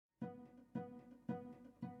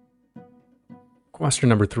Question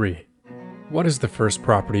number 3. What is the first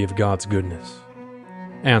property of God's goodness?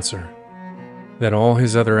 Answer: that all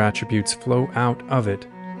his other attributes flow out of it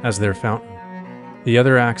as their fountain. The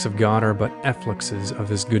other acts of God are but effluxes of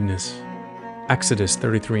his goodness. Exodus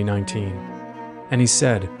 33:19. And he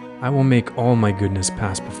said, I will make all my goodness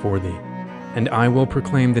pass before thee, and I will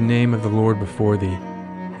proclaim the name of the Lord before thee,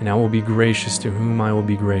 and I will be gracious to whom I will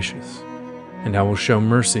be gracious, and I will show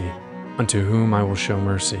mercy unto whom I will show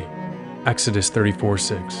mercy. Exodus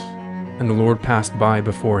 34:6. And the Lord passed by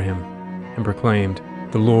before him, and proclaimed,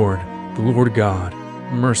 the Lord God,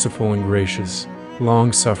 merciful and gracious,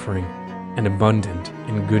 long-suffering, and abundant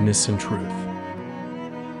in goodness and truth.